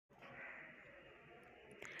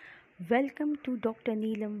Welcome to Dr.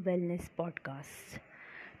 Neelam Wellness Podcast.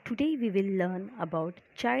 Today we will learn about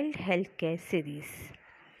child healthcare series.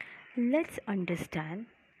 Let's understand,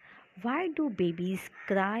 why do babies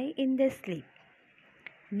cry in their sleep?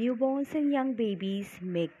 Newborns and young babies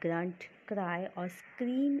may grunt, cry or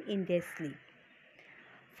scream in their sleep.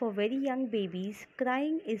 For very young babies,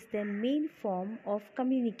 crying is their main form of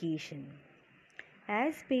communication.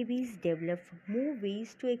 As babies develop more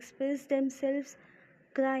ways to express themselves,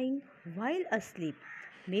 crying while asleep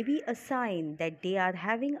may be a sign that they are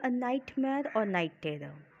having a nightmare or night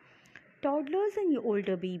terror. Toddlers and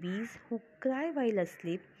older babies who cry while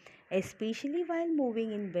asleep, especially while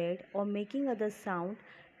moving in bed or making other sound,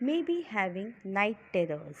 may be having night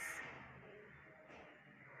terrors.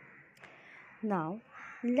 Now,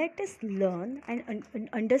 let us learn and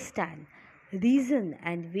understand reason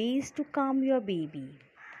and ways to calm your baby.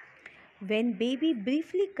 When baby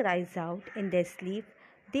briefly cries out in their sleep,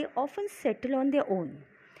 they often settle on their own.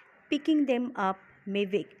 Picking them up may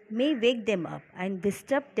wake them up and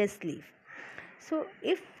disturb their sleep. So,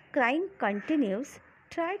 if crying continues,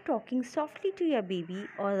 try talking softly to your baby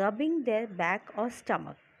or rubbing their back or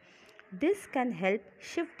stomach. This can help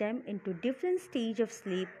shift them into different stage of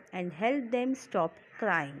sleep and help them stop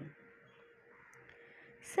crying.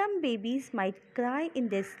 Some babies might cry in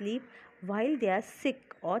their sleep while they are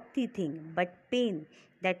sick or teething, but pain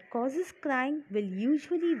that causes crying will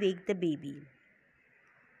usually wake the baby.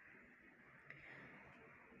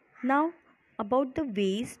 Now, about the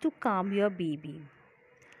ways to calm your baby.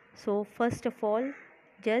 So, first of all,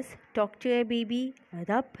 just talk to your baby,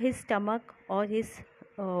 rub his stomach or his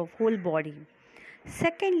whole body.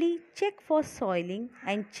 Secondly, check for soiling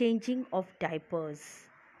and changing of diapers.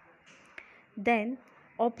 Then,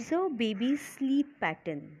 observe baby's sleep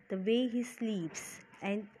pattern, the way he sleeps,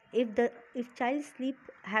 and if child's sleep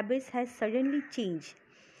habits has suddenly changed.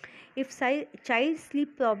 If child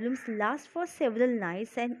sleep problems last for several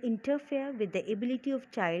nights and interfere with the ability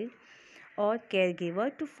of child or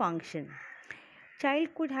caregiver to function,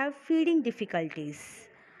 child could have feeding difficulties.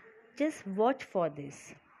 Just watch for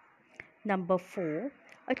this. Number 4,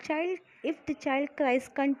 if the child cries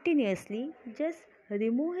continuously, just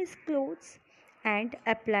remove his clothes and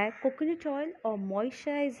apply coconut oil or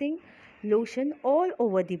moisturizing lotion all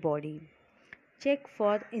over the body. Check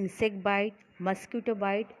for insect bite, mosquito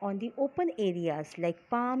bite on the open areas like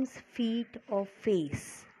palms, feet or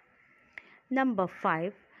face. Number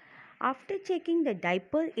 5, after checking the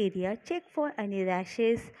diaper area, check for any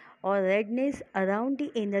rashes or redness around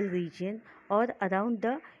the anal region or around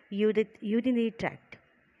the urinary tract,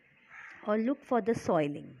 or look for the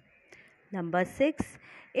soiling. Number 6,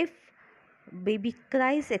 if baby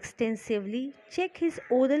cries extensively, check his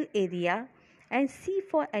oral area and see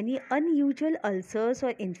for any unusual ulcers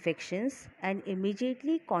or infections and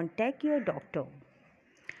immediately contact your doctor.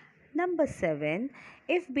 Number 7,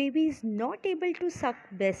 if baby is not able to suck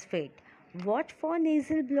breastfeed, watch for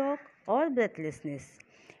nasal block or breathlessness.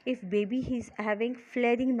 If baby is having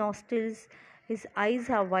flaring nostrils, his eyes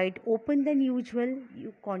are wide open than usual,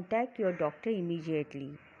 you contact your doctor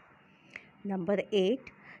immediately. Number 8,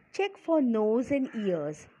 check for nose and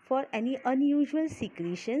ears for any unusual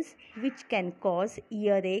secretions which can cause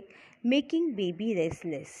earache, making baby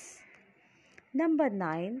restless. Number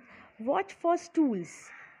 9, watch for stools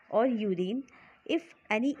or urine. If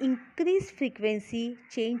any increased frequency,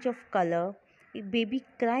 change of color, if baby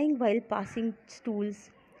crying while passing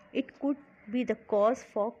stools, it could be the cause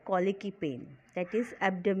for colicky pain, that is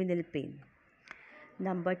abdominal pain.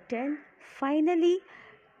 Number 10, finally,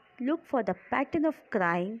 look for the pattern of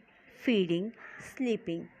crying, feeding,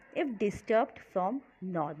 sleeping if disturbed from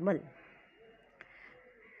normal.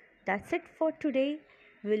 That's it for today.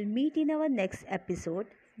 We'll meet in our next episode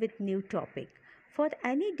with new topic. For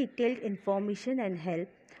any detailed information and help,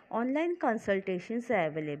 online consultations are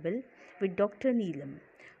available with Dr. Neelam.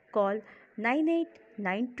 Call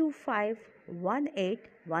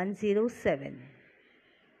 9892518107.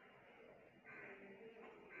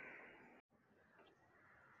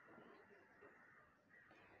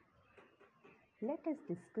 Let us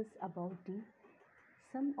discuss about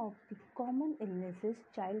some of the common illnesses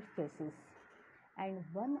child faces, and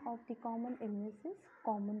one of the common illnesses,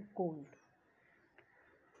 common cold.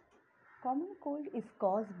 Common cold is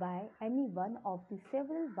caused by any one of the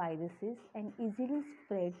several viruses and easily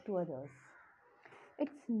spread to others.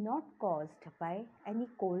 It's not caused by any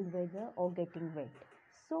cold weather or getting wet.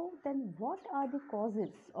 So then what are the causes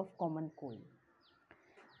of common cold?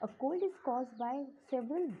 A cold is caused by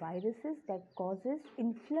several viruses that causes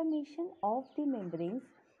inflammation of the membranes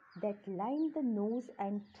that line the nose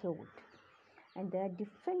and throat. And there are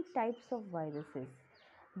different types of viruses.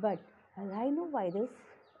 But rhinovirus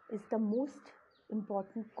is the most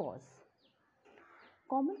important cause.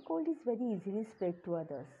 Common cold is very easily spread to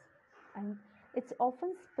others, and it's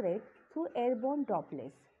often spread through airborne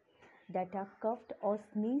droplets that are coughed or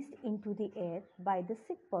sneezed into the air by the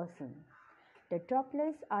sick person. The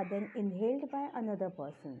droplets are then inhaled by another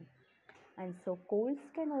person, and so colds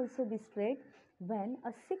can also be spread when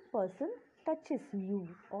a sick person touches you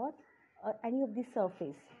or any of the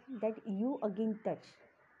surface that you again touch.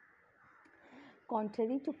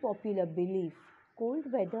 Contrary to popular belief, cold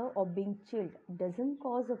weather or being chilled doesn't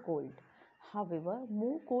cause a cold. However,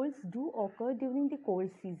 more colds do occur during the cold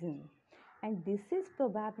season, and this is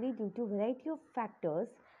probably due to a variety of factors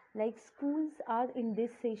like schools are in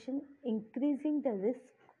this session increasing the risk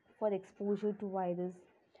for exposure to virus,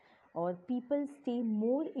 or people stay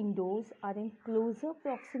more indoors, are in closer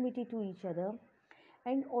proximity to each other,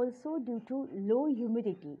 and also due to low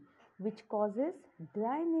humidity, which causes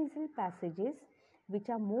dry nasal passages which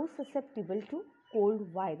are more susceptible to cold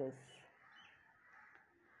virus.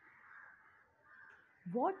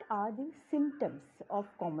 What are the symptoms of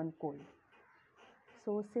common cold?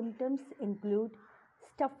 So, symptoms include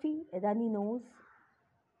stuffy, runny nose,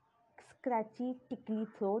 scratchy, tickly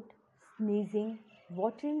throat, sneezing,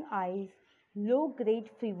 watering eyes, low grade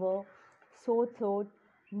fever, sore throat,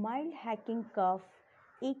 mild hacking cough,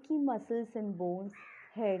 achy muscles and bones,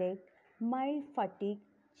 headache, mild fatigue,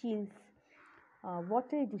 chills,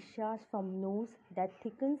 watery discharge from nose that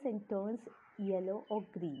thickens and turns yellow or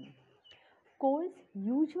green. Colds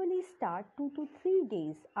usually start 2 to 3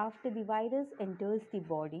 days after the virus enters the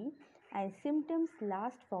body, and symptoms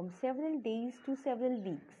last from several days to several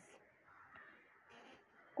weeks.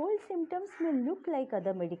 Cold symptoms may look like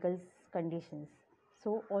other medical conditions,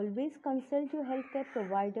 so always consult your healthcare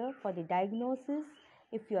provider for the diagnosis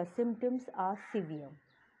if your symptoms are severe.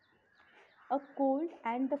 A cold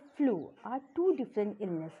and the flu are two different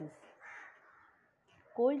illnesses.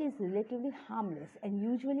 Cold is relatively harmless and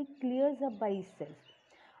usually clears up by itself,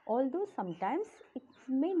 although sometimes it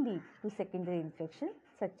may lead to secondary infection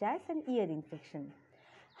such as an ear infection.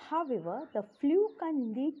 However, the flu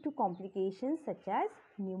can lead to complications such as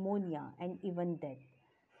pneumonia and even death.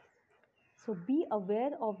 So be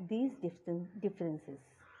aware of these differences.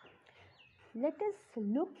 Let us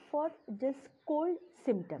look for just cold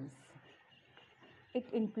symptoms. It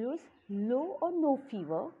includes low or no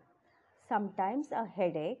fever, sometimes a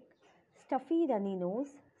headache, stuffy runny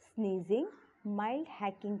nose, sneezing, mild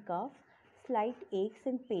hacking cough, slight aches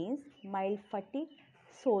and pains, mild fatigue,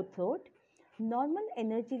 sore throat, normal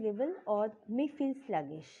energy level or may feel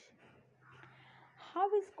sluggish. How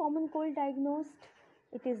is common cold diagnosed?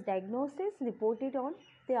 It is diagnosis reported on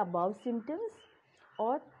the above symptoms,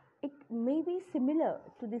 or it may be similar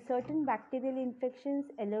to the certain bacterial infections,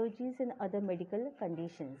 allergies and other medical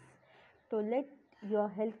conditions. So let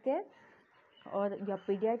your healthcare or your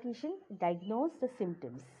pediatrician diagnose the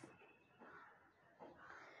symptoms.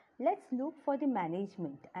 Let's look for the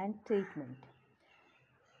management and treatment.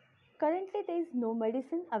 Currently, there is no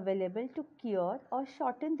medicine available to cure or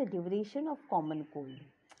shorten the duration of common cold.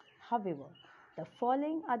 However, the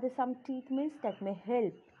following are the some treatments that may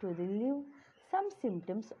help to relieve some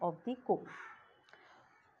symptoms of the cold.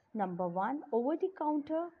 Number 1,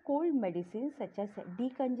 over-the-counter cold medicines such as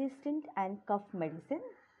decongestant and cough medicine.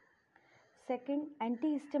 Second,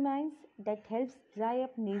 antihistamines that helps dry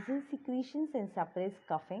up nasal secretions and suppress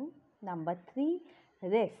coughing. Number 3,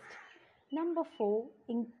 rest. Number 4,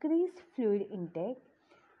 increased fluid intake.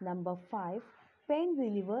 Number 5, pain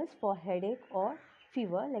relievers for headache or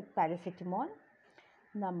fever like paracetamol.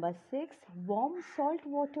 Number 6, warm salt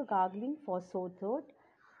water gargling for sore throat.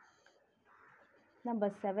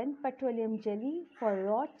 Number 7, petroleum jelly for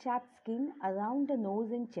raw chapped skin around the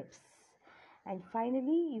nose and chips. And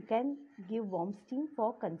finally, you can give warm steam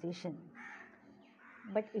for congestion,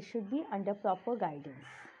 but it should be under proper guidance.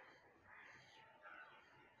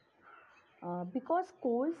 Because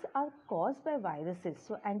colds are caused by viruses,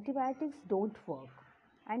 so antibiotics don't work.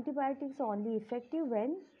 Antibiotics are only effective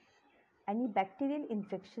when any bacterial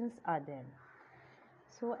infections are there.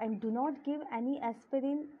 So, and do not give any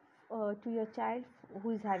aspirin to your child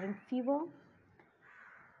who is having fever.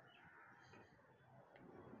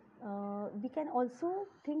 We can also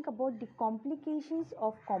think about the complications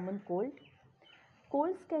of common cold.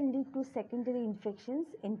 Colds can lead to secondary infections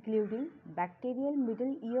including bacterial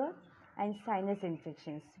middle ear and sinus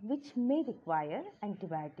infections, which may require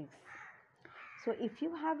antibiotics. So if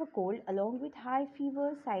you have a cold along with high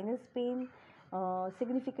fever, sinus pain,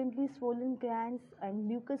 significantly swollen glands and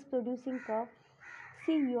mucus producing cough,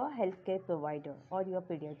 see your healthcare provider or your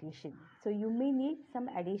pediatrician. So you may need some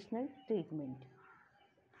additional treatment.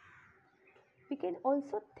 We can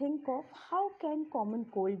also think of how can common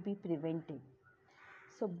cold be prevented.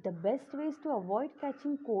 So the best ways to avoid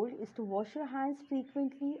catching cold is to wash your hands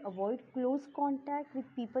frequently, avoid close contact with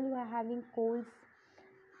people who are having colds,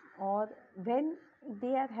 or when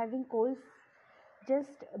they are having colds,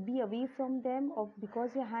 just be away from them, or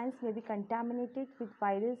because your hands may be contaminated with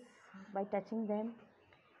virus by touching them.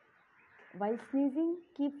 While sneezing,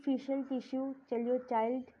 keep facial tissue. Tell your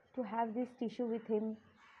child to have this tissue with him,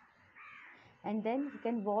 and then he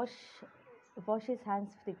can wash his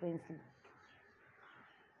hands frequently.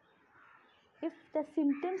 If the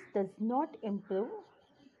symptoms does not improve,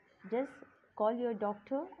 just call your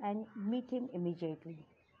doctor and meet him immediately.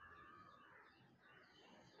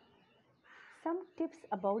 Some tips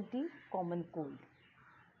about the common cold.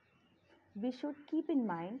 We should keep in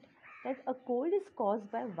mind that a cold is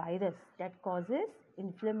caused by a virus that causes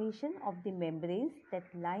inflammation of the membranes that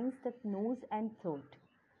lines the nose and throat.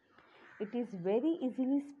 It is very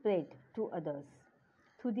easily spread to others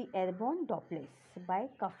through the airborne droplets by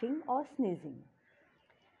coughing or sneezing.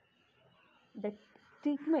 The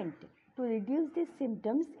treatment to reduce these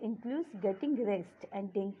symptoms includes getting rest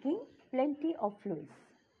and drinking plenty of fluids.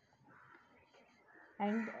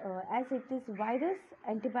 And as it is virus,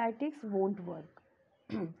 antibiotics won't work.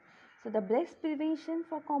 So the best prevention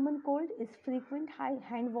for common cold is frequent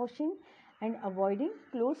hand washing and avoiding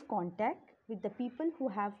close contact with the people who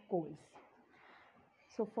have colds.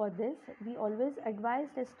 So for this, we always advise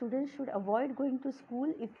that students should avoid going to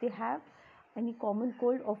school if they have any common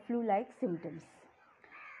cold or flu-like symptoms.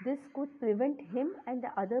 This could prevent him and the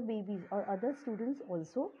other babies or other students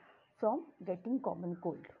also from getting common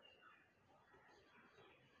cold.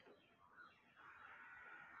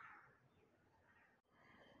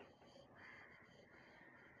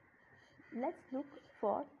 Let's look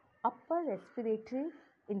for upper respiratory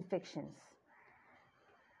infections.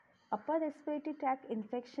 Upper respiratory tract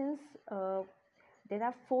infections, there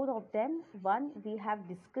are four of them. One we have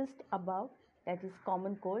discussed about, that is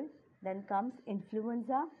common cold. Then comes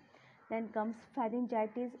influenza. Then comes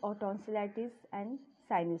pharyngitis or tonsillitis and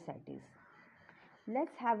sinusitis.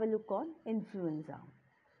 Let's have a look on influenza.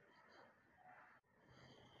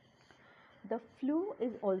 The flu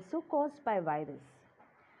is also caused by virus.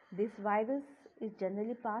 This virus is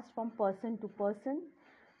generally passed from person to person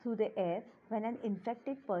through the air when an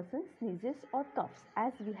infected person sneezes or coughs,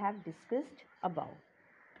 as we have discussed above.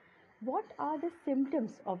 What are the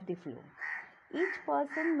symptoms of the flu? Each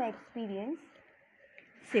person may experience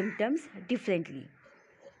symptoms differently.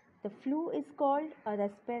 The flu is called a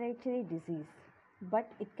respiratory disease,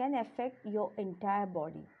 but it can affect your entire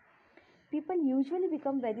body. People usually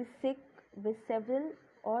become very sick with several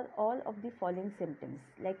or all of the following symptoms,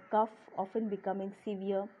 like cough often becoming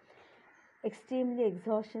severe, extremely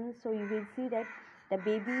exhaustion. So you will see that the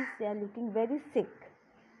babies, they are looking very sick.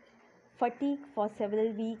 Fatigue for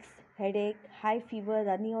several weeks, headache, high fever,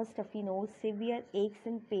 runny or stuffy nose, severe aches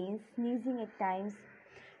and pains, sneezing at times,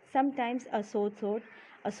 sometimes a sore throat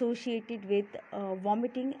associated with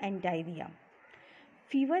vomiting and diarrhea.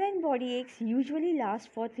 Fever and body aches usually last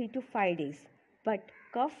for 3 to 5 days, but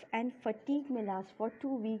cough and fatigue may last for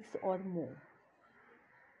 2 weeks or more.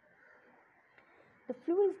 The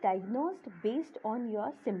flu is diagnosed based on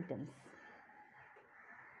your symptoms,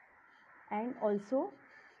 and also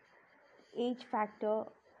age factor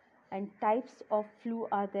and types of flu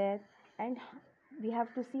are there, and we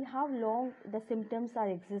have to see how long the symptoms are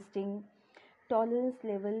existing, tolerance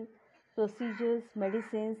level, procedures,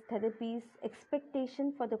 medicines, therapies,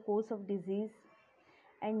 expectation for the course of disease,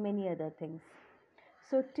 and many other things.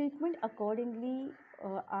 So treatment accordingly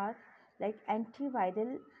are like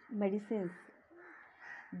antiviral medicines.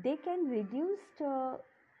 They can reduce the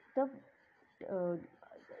uh,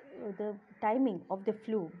 the timing of the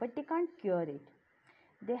flu, but they can't cure it.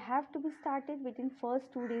 They have to be started within first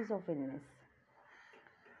 2 days of illness.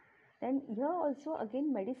 Then here also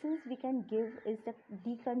again medicines we can give is the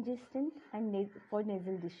decongestant and for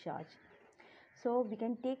nasal discharge. So we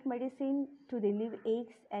can take medicine to relieve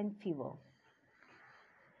aches and fever.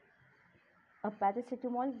 A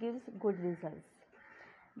paracetamol gives good results.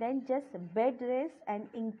 Then just bed rest and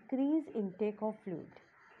increase intake of fluid.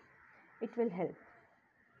 It will help.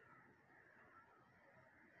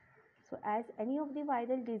 So as any of the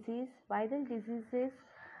viral diseases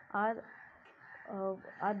are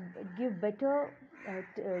are give better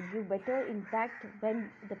impact when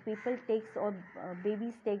the people takes or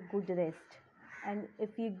babies take good rest, and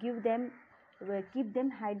if you give them keep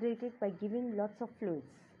them hydrated by giving lots of fluids.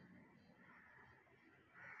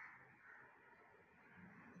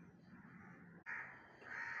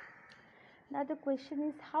 Now the question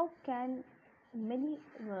is, how can Many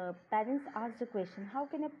parents ask the question, how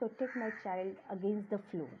can I protect my child against the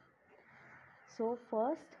flu? So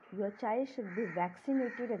first, your child should be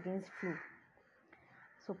vaccinated against flu.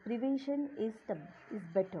 So prevention is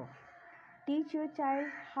better. Teach your child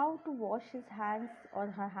how to wash his hands or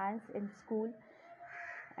her hands in school,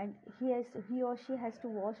 and he or she has to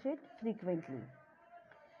wash it frequently.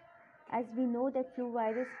 As we know that flu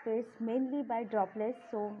virus spreads mainly by droplets,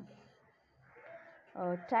 so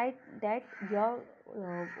try that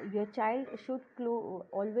your child should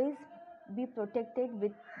always be protected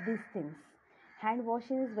with these things. Hand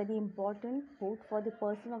washing is very important both for the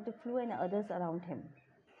person of the flu and others around him.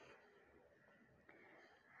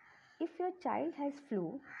 If your child has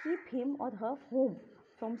flu, keep him or her home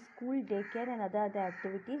from school, daycare, and other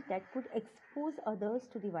activities that could expose others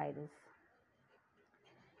to the virus.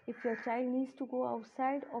 If your child needs to go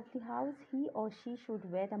outside of the house, he or she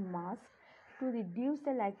should wear a mask to reduce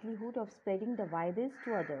the likelihood of spreading the virus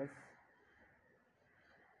to others.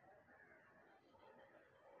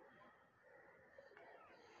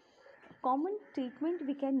 Common treatment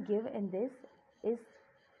we can give in this is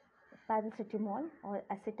paracetamol or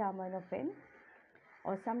acetaminophen,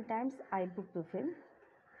 or sometimes ibuprofen.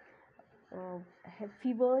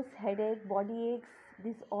 Fevers, headache, body aches,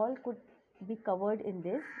 this all could be covered in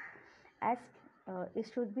this, as it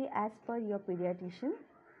should be as per your pediatrician.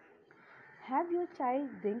 Have your child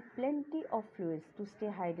drink plenty of fluids to stay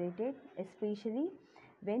hydrated, especially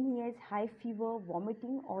when he has high fever,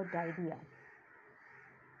 vomiting or diarrhea.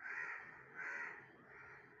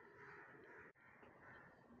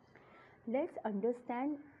 Let's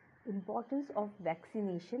understand importance of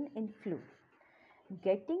vaccination in flu.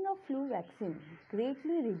 Getting a flu vaccine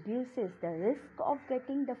greatly reduces the risk of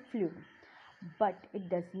getting the flu, but it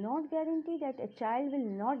does not guarantee that a child will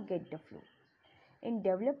not get the flu. In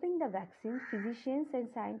developing the vaccine, physicians and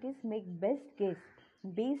scientists make best guess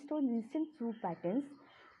based on recent flu patterns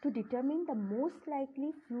to determine the most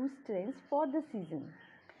likely flu strains for the season.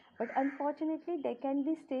 But unfortunately, there can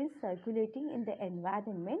be strains circulating in the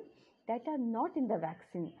environment that are not in the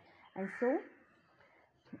vaccine, and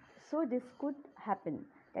so this could happen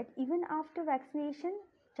that even after vaccination,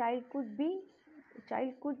 child could be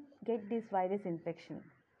child could get this virus infection.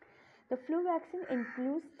 The flu vaccine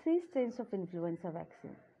includes 3 strains of influenza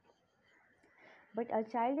vaccine, but a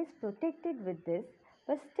child is protected with this,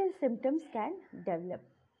 but still symptoms can develop.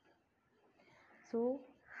 So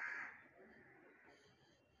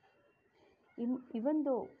even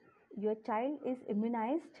though your child is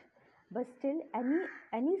immunized, but still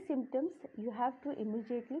any symptoms, you have to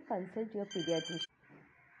immediately consult your pediatrician.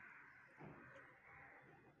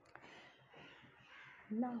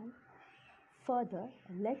 Now further,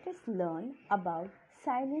 let us learn about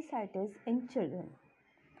sinusitis in children.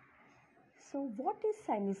 So what is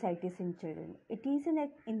sinusitis in children? It is an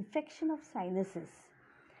infection of sinuses.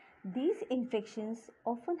 These infections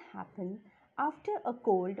often happen after a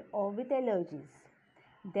cold or with allergies.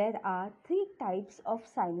 There are 3 types of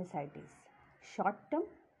sinusitis: short term,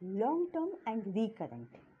 long term, and recurrent.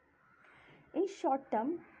 In short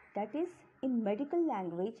term, that is in medical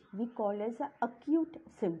language we call as acute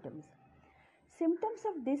symptoms. Symptoms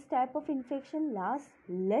of this type of infection last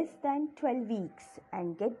less than 12 weeks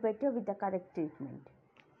and get better with the correct treatment.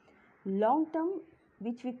 Long term,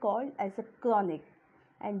 which we call as a chronic,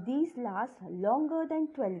 and these last longer than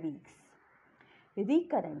 12 weeks.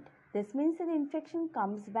 Recurrent, this means an infection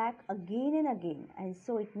comes back again and again, and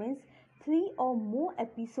so it means 3 or more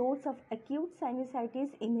episodes of acute sinusitis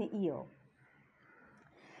in a year.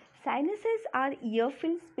 Sinuses are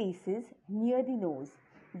ear-filled spaces near the nose.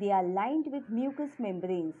 They are lined with mucous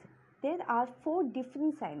membranes. There are 4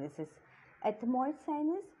 different sinuses: ethmoid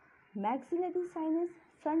sinus, maxillary sinus,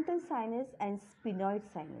 frontal sinus, and sphenoid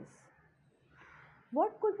sinus.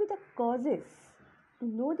 What could be the causes? To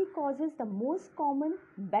know the causes, the most common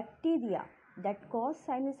bacteria that cause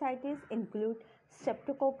sinusitis include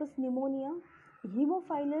Streptococcus pneumonia,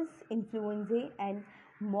 Haemophilus influenzae, and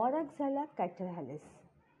Moraxella catarrhalis.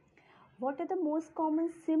 What are the most common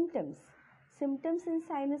symptoms? Symptoms in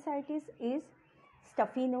sinusitis is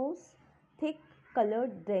stuffy nose, thick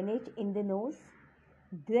colored drainage in the nose,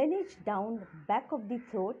 drainage down the back of the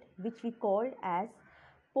throat, which we call as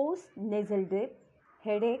post-nasal drip,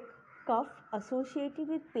 headache, cough associated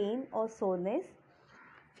with pain or soreness,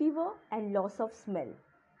 fever, and loss of smell.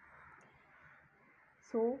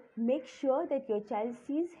 So make sure that your child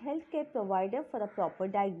sees healthcare provider for a proper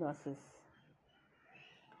diagnosis.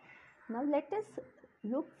 Now let us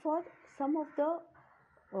look for some of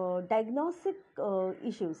the diagnostic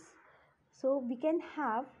issues. So we can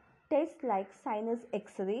have tests like sinus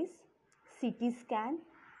X-rays, CT scan,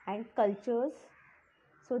 and cultures.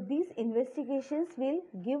 So these investigations will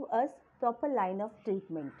give us proper line of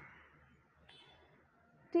treatment.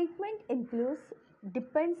 Treatment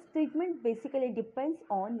basically depends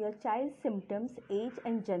on your child's symptoms, age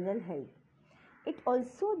and general health. It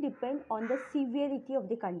also depends on the severity of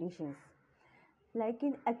the conditions. Like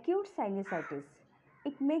in acute sinusitis,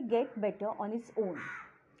 it may get better on its own.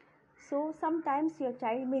 So sometimes your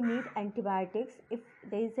child may need antibiotics if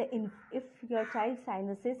your child's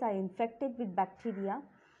sinuses are infected with bacteria.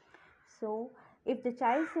 So if the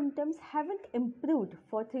child's symptoms haven't improved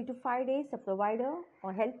for 3 to 5 days, a provider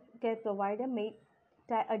or healthcare provider may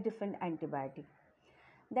try a different antibiotic.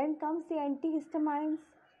 Then comes the antihistamines,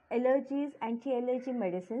 allergies, anti-allergy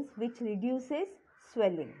medicines which reduces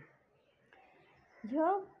swelling.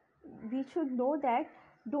 Here we should know that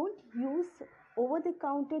don't use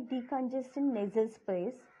over-the-counter decongestant nasal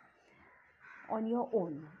sprays on your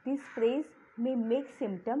own. These sprays may make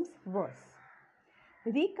symptoms worse.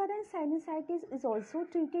 Recurrent sinusitis is also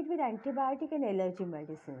treated with antibiotic and allergy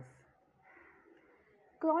medicines.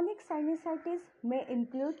 Chronic sinusitis may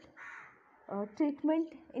include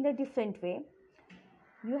treatment in a different way.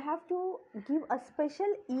 You have to give a special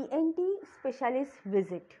ENT specialist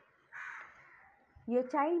visit. Your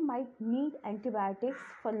child might need antibiotics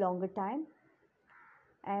for longer time,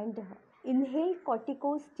 and inhaled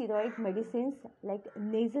corticosteroid medicines like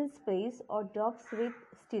nasal sprays or drops with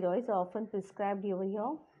steroids are often prescribed over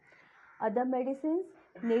here. Other medicines,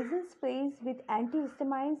 nasal sprays with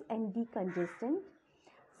antihistamines and decongestant,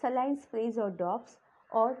 saline sprays or drops,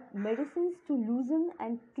 or medicines to loosen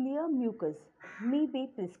and clear mucus may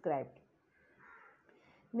be prescribed.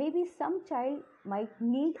 Maybe some child might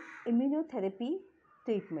need immunotherapy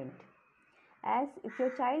treatment. As if your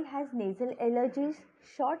child has nasal allergies,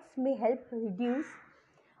 shots may help reduce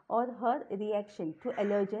or her reaction to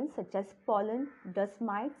allergens such as pollen, dust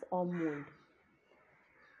mites or mold.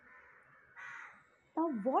 Now,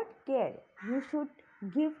 what care you should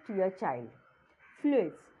give to your child?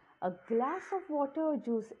 Fluids. A glass of water or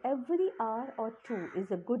juice every hour or two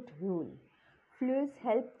is a good rule. Fluids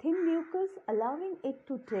help thin mucus, allowing it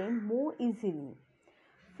to drain more easily.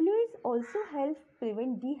 Fluids also help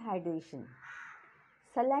prevent dehydration.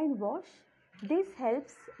 Saline wash. This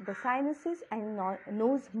helps the sinuses and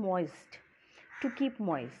nose moist, to keep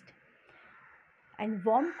moist. And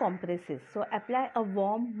warm compresses. So apply a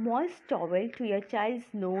warm, moist towel to your child's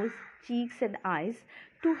nose, cheeks and eyes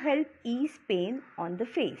to help ease pain on the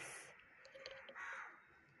face.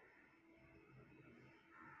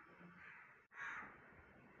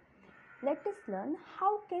 Let us learn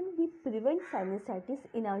how can we prevent sinusitis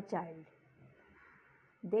in our child.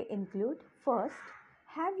 They include, first,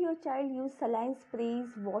 have your child use saline sprays,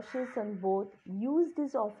 washes on both. Use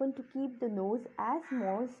this often to keep the nose as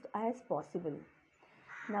moist as possible.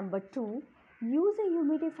 Number 2, use a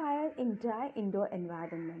humidifier in dry indoor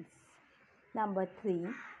environments. Number 3,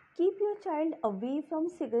 keep your child away from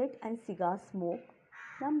cigarette and cigar smoke.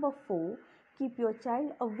 Number 4, keep your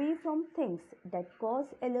child away from things that cause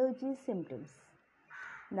allergy symptoms.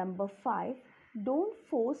 Number 5, don't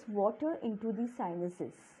force water into the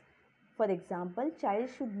sinuses. For example, child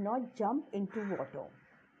should not jump into water.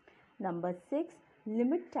 Number 6,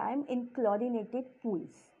 limit time in chlorinated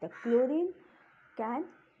pools. The chlorine can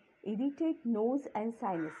irritate nose and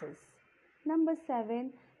sinuses. Number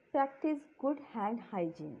 7, practice good hand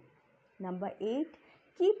hygiene. Number 8,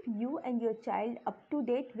 keep you and your child up to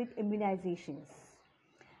date with immunizations.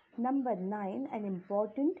 Number 9, and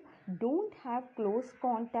important, don't have close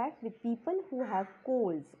contact with people who have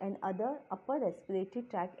colds and other upper respiratory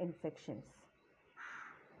tract infections.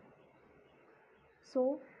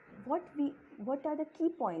 So, what are the key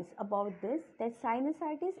points about this? That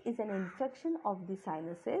sinusitis is an infection of the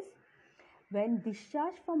sinuses. When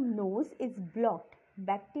discharge from nose is blocked,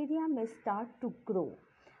 bacteria may start to grow.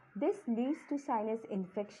 This leads to sinus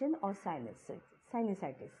infection or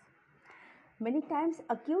sinusitis. Many times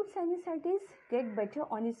acute sinusitis get better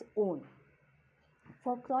on its own.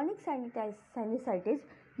 For chronic sinusitis,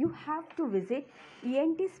 you have to visit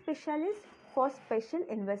ENT specialist for special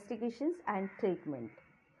investigations and treatment.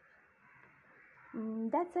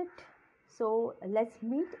 That's it. So let's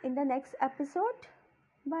meet in the next episode.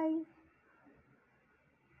 Bye.